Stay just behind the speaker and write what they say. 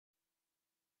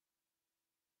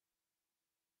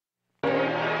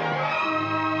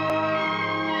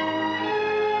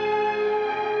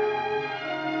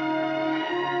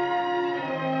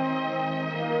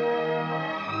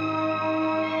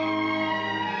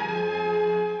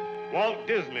Walt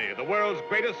Disney, the world's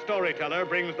greatest storyteller,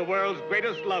 brings the world's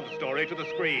greatest love story to the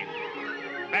screen.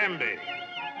 Bambi,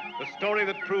 the story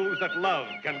that proves that love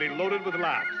can be loaded with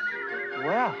laughs.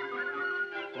 Well,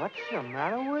 what's the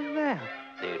matter with them?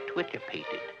 They're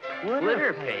Twitter-pated.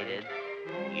 Twitter-pated?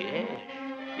 Yes.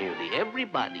 Nearly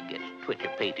everybody gets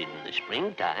Twitter-pated in the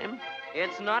springtime.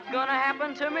 It's not gonna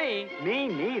happen to me. Me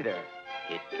neither.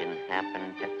 It can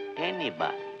happen to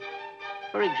anybody.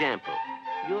 For example,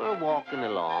 you're walking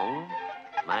along,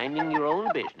 minding your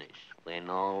own business, when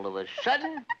all of a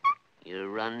sudden, you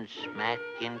run smack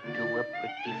into a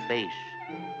pretty face.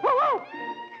 Woo-hoo!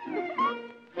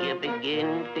 You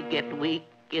begin to get weak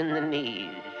in the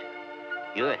knees.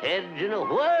 Your head's in a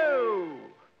whirl.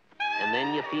 And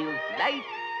then you feel light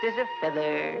as a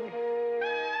feather.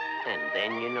 And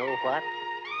then you know what?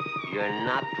 You're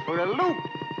knocked for a loop.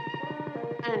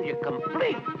 And you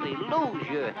completely lose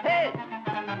your head.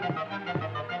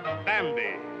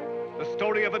 Bambi, the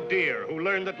story of a deer who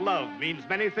learned that love means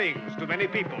many things to many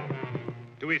people.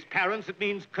 To his parents, it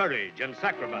means courage and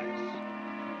sacrifice.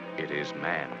 It is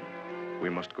man. We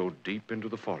must go deep into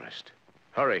the forest.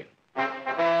 Hurry. To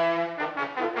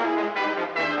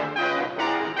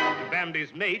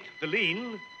Bambi's mate, the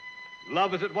lean,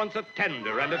 love is at once a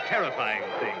tender and a terrifying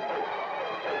thing.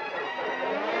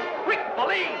 Quick,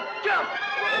 Pauline, jump!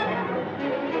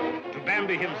 To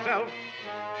Bambi himself,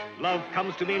 love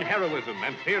comes to mean heroism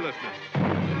and fearlessness.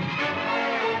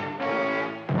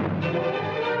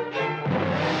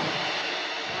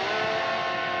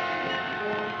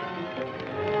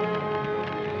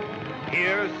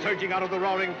 Here, surging out of the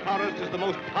roaring forest, is the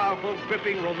most powerful,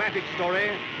 gripping, romantic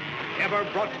story ever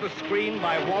brought to the screen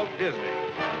by Walt Disney.